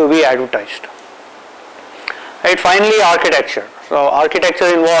to be advertised. Right, finally, architecture. So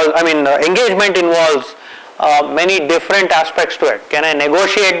architecture involves, engagement involves many different aspects to it. Can I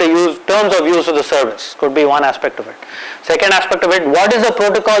negotiate the terms of use of the service? Could be one aspect of it. Second aspect of it, what is the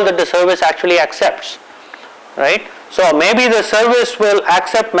protocol that the service actually accepts? Right? So maybe the service will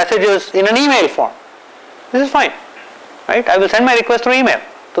accept messages in an email form. This is fine. Right? I will send my request through email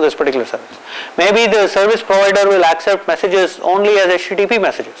to this particular service. Maybe the service provider will accept messages only as HTTP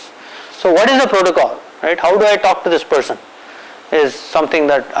messages. So what is the protocol? Right? How do I talk to this person is something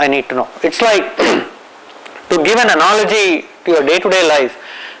that I need to know. It's like, to give an analogy to your day-to-day life,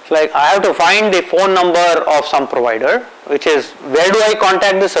 it's like I have to find the phone number of some provider, which is where do I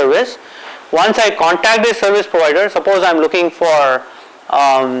contact the service. Once I contact the service provider, suppose I'm looking for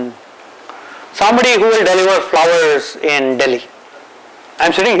somebody who will deliver flowers in Delhi.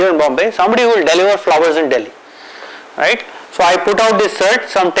 I'm sitting here in Bombay, somebody who will deliver flowers in Delhi, right? So I put out this search,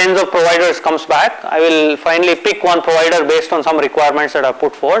 some tens of providers comes back. I will finally pick one provider based on some requirements that I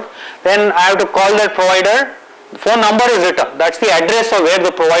put forward. Then I have to call that provider. The phone number is written. That's the address of where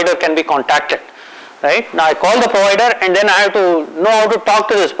the provider can be contacted. Right? Now I call the provider and then I have to know how to talk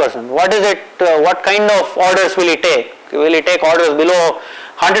to this person. What is it, what kind of orders will he take? Will he take orders below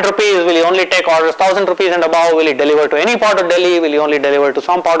 100 rupees? Will he only take orders 1000 rupees and above? Will he deliver to any part of Delhi? Will he only deliver to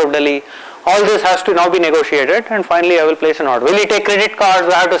some part of Delhi? All this has to now be negotiated, and finally I will place an order. Will he take credit cards?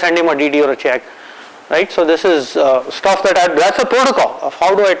 I have to send him a DD or a check. Right? So this is stuff that's a protocol of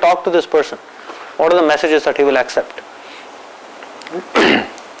how do I talk to this person. What are the messages that he will accept?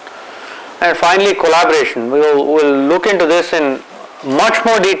 And finally, collaboration. We'll look into this in much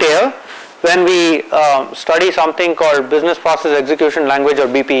more detail when we study something called Business Process Execution Language, or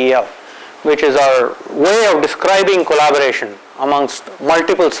BPEL, which is our way of describing collaboration amongst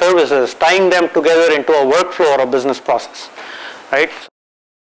multiple services, tying them together into a workflow or a business process, right?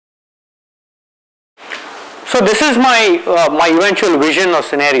 So this is my my eventual vision or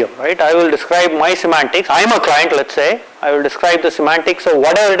scenario, right? I will describe my semantics. I am a client, let's say. I will describe the semantics of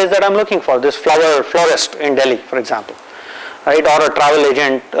whatever it is that I'm looking for. This florist in Delhi, for example, right? Or a travel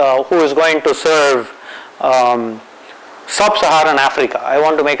agent who is going to serve sub-Saharan Africa. I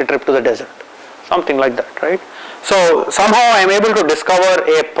want to make a trip to the desert, something like that, right? So somehow I am able to discover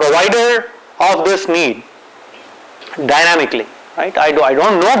a provider of this need dynamically. Right? I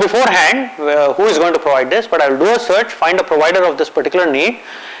don't know beforehand who is going to provide this, but I will do a search, find a provider of this particular need,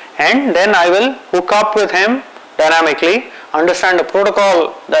 and then I will hook up with him dynamically, understand the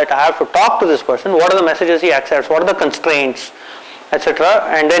protocol that I have to talk to this person, what are the messages he accepts, what are the constraints, etc.,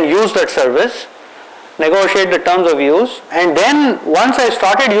 and then use that service, negotiate the terms of use, and then once I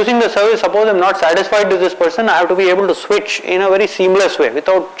started using the service, suppose I am not satisfied with this person, I have to be able to switch in a very seamless way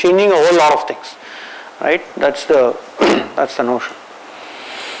without changing a whole lot of things. Right? That's the that's the notion.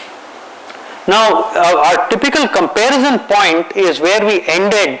 Now, our typical comparison point is where we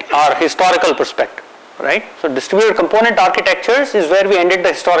ended our historical perspective. Right? So, distributed component architectures is where we ended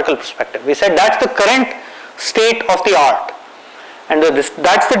the historical perspective. We said that's the current state of the art, and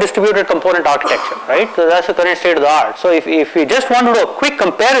that's the distributed component architecture. Right? So, that's the current state of the art. So, if we just want to do a quick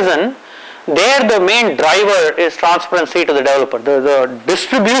comparison, there the main driver is transparency to the developer. The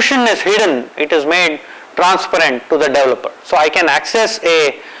distribution is hidden, it is made transparent to the developer. So I can access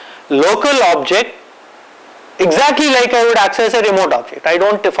a local object exactly like I would access a remote object. I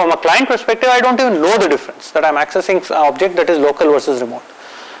don't, from a client perspective, I don't even know the difference that I am accessing an object that is local versus remote,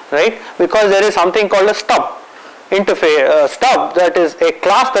 right? Because there is something called a stub interface, stub that is a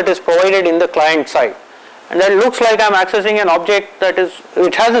class that is provided in the client side. And that looks like I am accessing an object that is,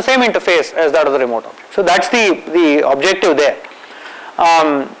 which has the same interface as that of the remote object. So that's the objective there.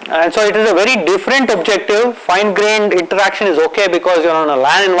 And so it is a very different objective. Fine-grained interaction is okay because you are on a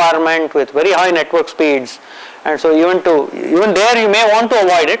LAN environment with very high network speeds, and so even there you may want to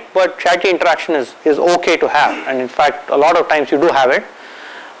avoid it, but chatty interaction is okay to have, and in fact a lot of times you do have it.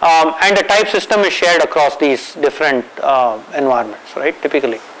 And the type system is shared across these different environments, right?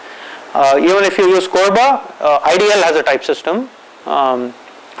 Typically. Even if you use Corba, IDL has a type system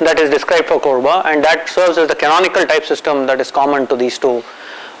that is described for Corba, and that serves as the canonical type system that is common to these two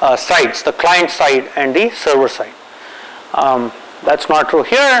sides, the client side and the server side. That's not true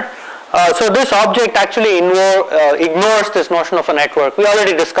here. So this object actually ignores this notion of a network. We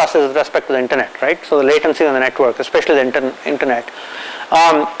already discussed this with respect to the internet, right? So the latency on the network, especially the internet.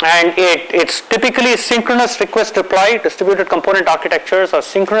 And it's typically synchronous request reply. Distributed component architectures are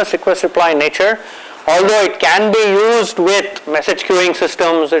synchronous request reply in nature. Although it can be used with message queuing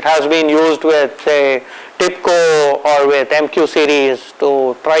systems, it has been used with, say, TIBCO or with MQ series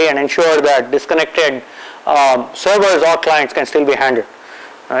to try and ensure that disconnected servers or clients can still be handled,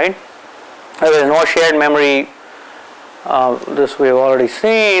 right? There is no shared memory. This we have already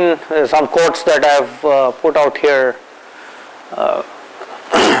seen. There are some quotes that I have put out here,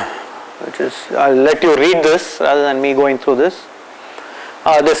 which is, I'll let you read this rather than me going through this.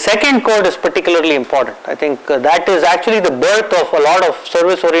 The second quote is particularly important. I think that is actually the birth of a lot of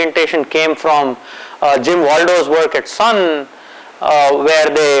service orientation came from Jim Waldo's work at Sun, where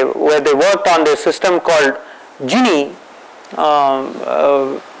they worked on this system called Genie,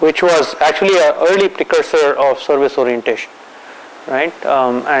 which was actually an early precursor of service orientation, right?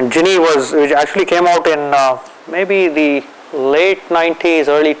 And Genie which actually came out in maybe the late 90s,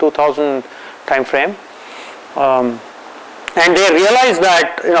 early 2000 time frame. And they realized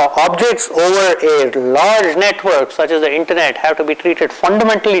that objects over a large network such as the internet have to be treated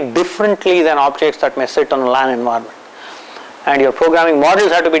fundamentally differently than objects that may sit on a LAN environment. And your programming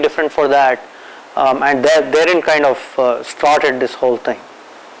models have to be different for that. And therein kind of started this whole thing.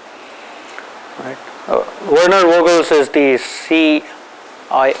 Right. Werner Vogels is the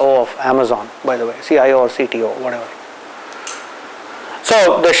CIO of Amazon, by the way, CIO or CTO, whatever.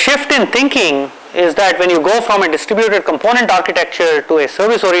 So the shift in thinking is that when you go from a distributed component architecture to a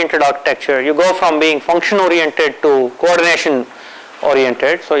service-oriented architecture, you go from being function-oriented to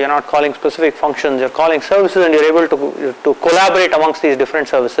coordination-oriented. So you're not calling specific functions, you're calling services, and you're able to collaborate amongst these different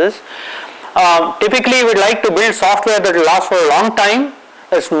services. Typically, we'd like to build software that will last for a long time.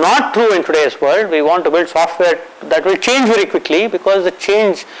 That's not true in today's world. We want to build software that will change very quickly because the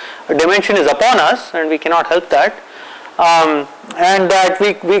change dimension is upon us and we cannot help that. and that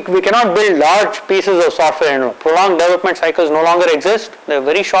we cannot build large pieces of software. Prolonged development cycles no longer exist. The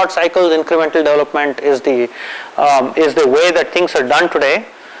very short cycles, incremental development is the way that things are done today.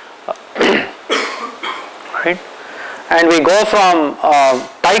 Right? And we go from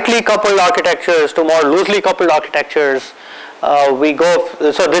tightly coupled architectures to more loosely coupled architectures.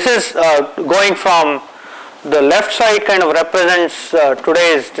 So this is going from the left side kind of represents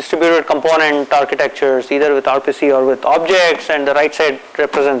today's distributed component architectures, either with RPC or with objects, and the right side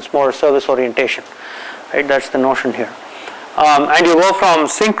represents more service orientation. Right, that's the notion here. And you go from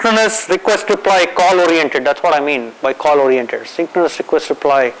synchronous request reply call oriented, that's what I mean by call oriented, synchronous request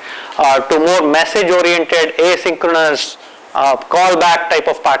reply, to more message oriented asynchronous callback type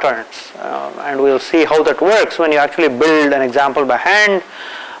of patterns, and we'll see how that works when you actually build an example by hand.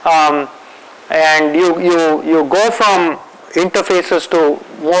 And you go from interfaces to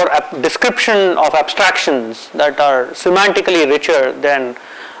more description of abstractions that are semantically richer than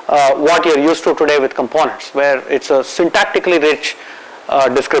what you're used to today with components, where it's a syntactically rich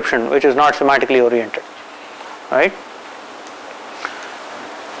description which is not semantically oriented. Right?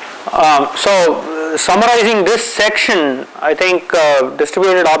 So summarizing this section, I think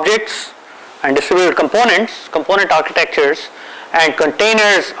distributed objects and distributed components, component architectures, and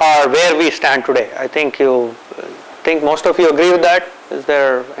containers are where we stand today. I think most of you agree with that. Is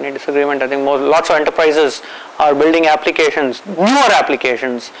there any disagreement? I think lots of enterprises are building applications, newer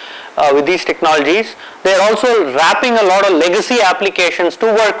applications with these technologies. They are also wrapping a lot of legacy applications to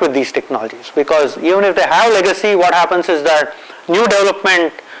work with these technologies, because even if they have legacy, what happens is that new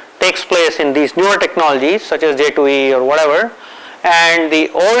development takes place in these newer technologies such as J2E or whatever, and the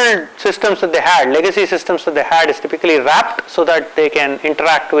old systems that they had, legacy systems that they had, is typically wrapped so that they can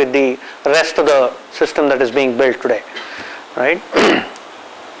interact with the rest of the system that is being built today, right?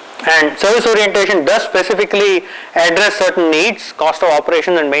 And service orientation does specifically address certain needs, cost of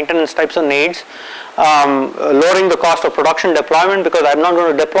operations and maintenance types of needs, lowering the cost of production deployment, because I'm not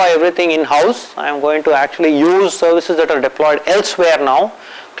going to deploy everything in-house. I'm going to actually use services that are deployed elsewhere now.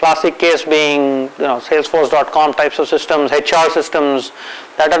 Classic case being Salesforce.com types of systems, HR systems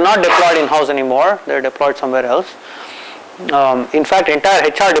that are not deployed in-house anymore. They're deployed somewhere else. In fact, entire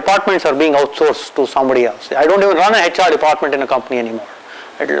HR departments are being outsourced to somebody else. I don't even run an HR department in a company anymore.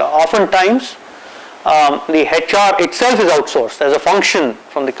 Oftentimes, the HR itself is outsourced as a function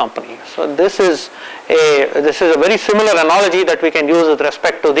from the company. So this is a very similar analogy that we can use with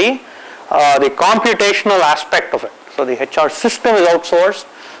respect to the computational aspect of it. So the HR system is outsourced.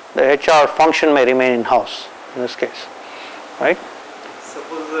 The HR function may remain in-house in this case, right?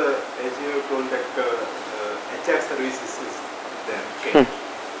 Suppose, as you have told that HR services is there, okay?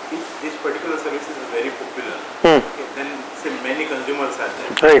 If this particular service is very popular, okay, then say many consumers are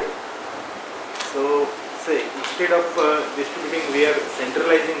there. Right. So, say instead of distributing, we are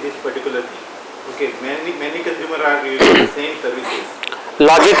centralizing this particular thing. Okay, many consumers are using the same services.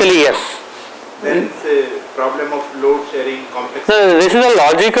 Logically, yes. Then it's a problem of load sharing, complexity. No, this is a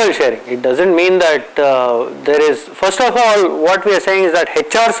logical sharing. It doesn't mean that there is, first of all, what we are saying is that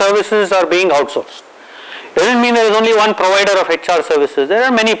HR services are being outsourced. Doesn't mean there is only one provider of HR services. There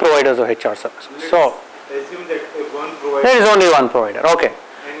are many providers of HR services. So, assume that one provider. There is only one provider. Okay.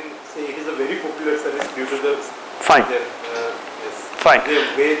 And say it is a very popular service due to the fine. Fine. The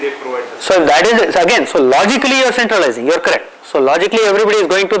way they provide. So that is again. So logically, you are centralizing. You are correct. So logically, everybody is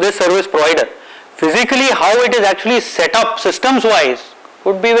going to this service provider. Physically, how it is actually set up systems-wise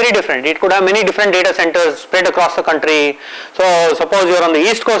would be very different. It could have many different data centers spread across the country. So suppose you are on the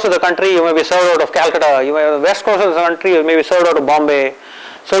east coast of the country, you may be served out of Calcutta. You may be on the west coast of the country, you may be served out of Bombay.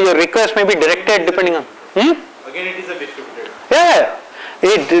 So your request may be directed depending on. Again, it is a distributed. Yeah.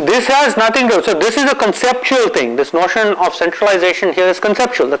 This has nothing to. So this is a conceptual thing. This notion of centralization here is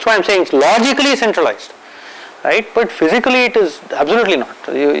conceptual. That's why I'm saying it's logically centralized. Right, but physically it is absolutely not.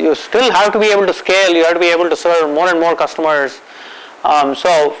 You still have to be able to scale, you have to be able to serve more and more customers.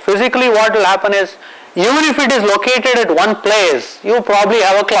 So physically what will happen is, even if it is located at one place, you probably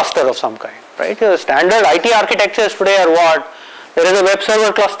have a cluster of some kind. Right? The standard IT architectures today are what? There is a web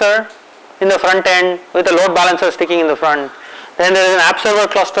server cluster in the front end with a load balancer sticking in the front. Then there is an app server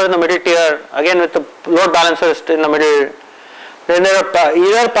cluster in the middle tier, again with the load balancer in the middle. Then there are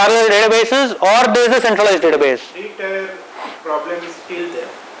either parallel databases or there is a centralized database. Three-tier problem is still there.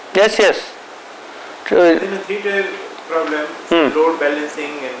 Yes, yes. Within a three-tier problem, load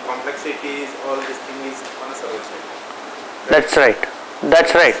balancing and complexities, all this thing is on a server side. That's right.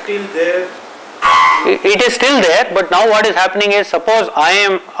 That's right. Still there. It is still there, but now what is happening is, suppose I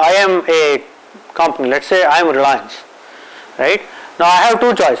am a company. Let's say I am Reliance, right? Now I have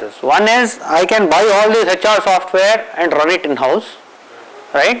two choices. One is I can buy all this HR software and run it in-house,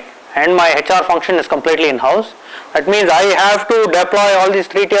 right? And my HR function is completely in-house. That means I have to deploy all these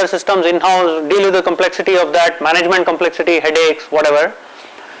 3-tier systems in-house, deal with the complexity of that, management complexity, headaches, whatever.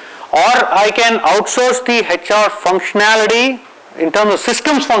 Or I can outsource the HR functionality in terms of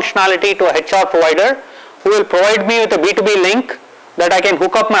systems functionality to a HR provider who will provide me with a B2B link that I can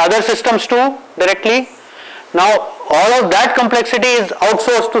hook up my other systems to directly. Now all of that complexity is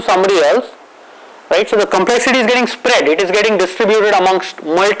outsourced to somebody else, right? So the complexity is getting spread, it is getting distributed amongst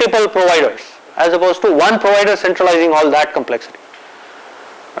multiple providers as opposed to one provider centralizing all that complexity,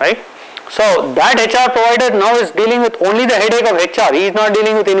 right? So that HR provider now is dealing with only the headache of HR. He is not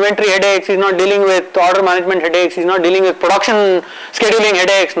dealing with inventory headaches, he is not dealing with order management headaches, he is not dealing with production scheduling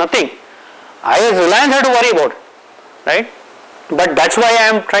headaches, nothing. I as Reliance have to worry about it, right? But that's why I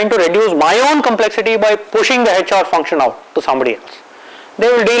am trying to reduce my own complexity by pushing the HR function out to somebody else. They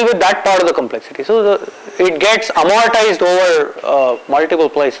will deal with that part of the complexity. So it gets amortized over multiple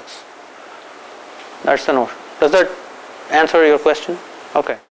places. That's the notion. Does that answer your question?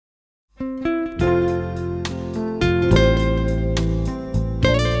 Okay.